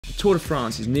The Tour de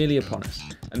France is nearly upon us,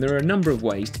 and there are a number of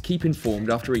ways to keep informed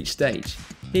after each stage.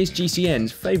 Here's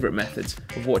GCN's favourite methods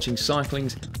of watching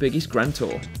cycling's biggest Grand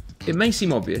Tour. It may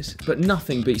seem obvious, but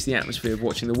nothing beats the atmosphere of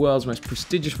watching the world's most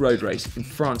prestigious road race in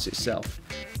France itself,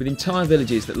 with entire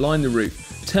villages that line the route,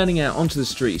 turning out onto the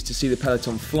streets to see the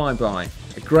peloton fly by.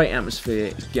 A great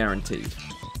atmosphere is guaranteed.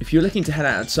 If you're looking to head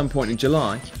out at some point in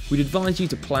July, we'd advise you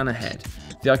to plan ahead.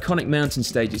 The iconic mountain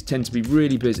stages tend to be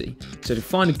really busy, so to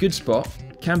find a good spot,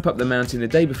 camp up the mountain the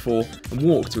day before and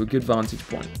walk to a good vantage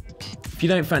point. If you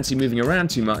don't fancy moving around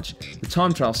too much, the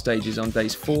time trial stages on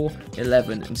days 4,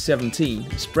 11 and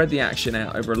 17 spread the action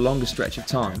out over a longer stretch of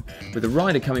time, with a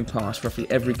rider coming past roughly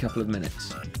every couple of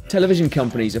minutes. Television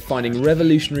companies are finding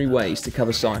revolutionary ways to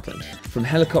cover cycling, from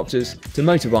helicopters to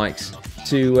motorbikes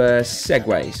to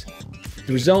segways.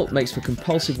 The result makes for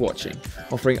compulsive watching,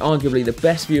 offering arguably the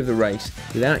best view of the race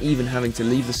without even having to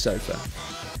leave the sofa.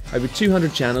 Over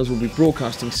 200 channels will be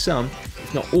broadcasting some,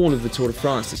 if not all, of the Tour de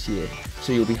France this year,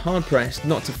 so you'll be hard-pressed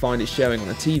not to find it showing on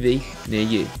a TV near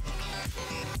you.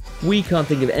 We can't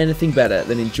think of anything better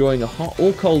than enjoying a hot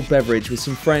or cold beverage with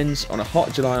some friends on a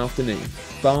hot July afternoon.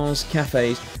 Bars,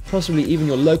 cafes, possibly even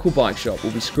your local bike shop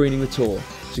will be screening the Tour,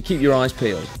 so keep your eyes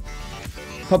peeled.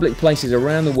 Public places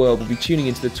around the world will be tuning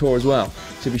into the Tour as well,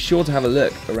 so be sure to have a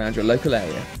look around your local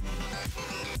area.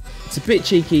 It's a bit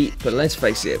cheeky, but let's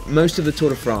face it, most of the Tour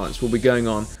de France will be going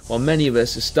on while many of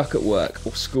us are stuck at work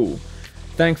or school.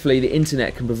 Thankfully, the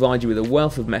internet can provide you with a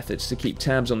wealth of methods to keep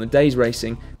tabs on the day's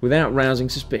racing without rousing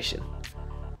suspicion.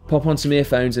 Pop on some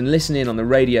earphones and listen in on the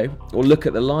radio, or look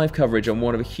at the live coverage on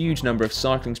one of a huge number of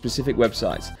cycling-specific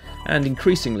websites, and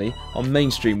increasingly on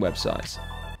mainstream websites.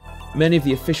 Many of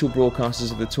the official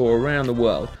broadcasters of the Tour around the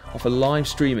world offer live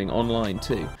streaming online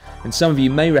too, and some of you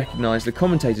may recognise the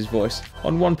commentator's voice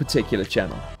on one particular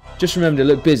channel. Just remember to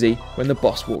look busy when the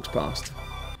boss walks past.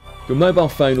 Your mobile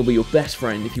phone will be your best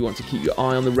friend if you want to keep your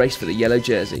eye on the race for the yellow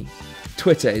jersey.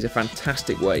 Twitter is a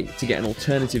fantastic way to get an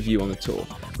alternative view on the Tour,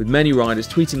 with many riders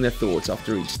tweeting their thoughts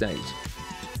after each stage.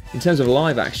 In terms of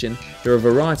live action, there are a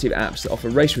variety of apps that offer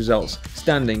race results,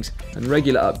 standings and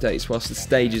regular updates whilst the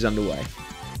stage is underway.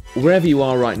 Wherever you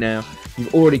are right now,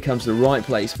 you've already come to the right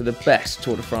place for the best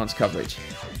Tour de France coverage.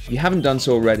 If you haven't done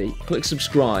so already, click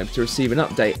subscribe to receive an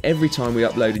update every time we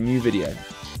upload a new video.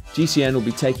 GCN will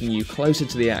be taking you closer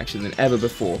to the action than ever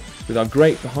before with our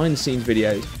great behind the scenes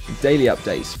videos and daily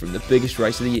updates from the biggest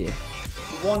race of the year.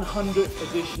 The 100th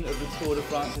edition of the Tour de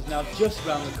France is now just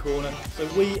round the corner, so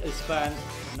we as fans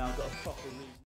have now got a proper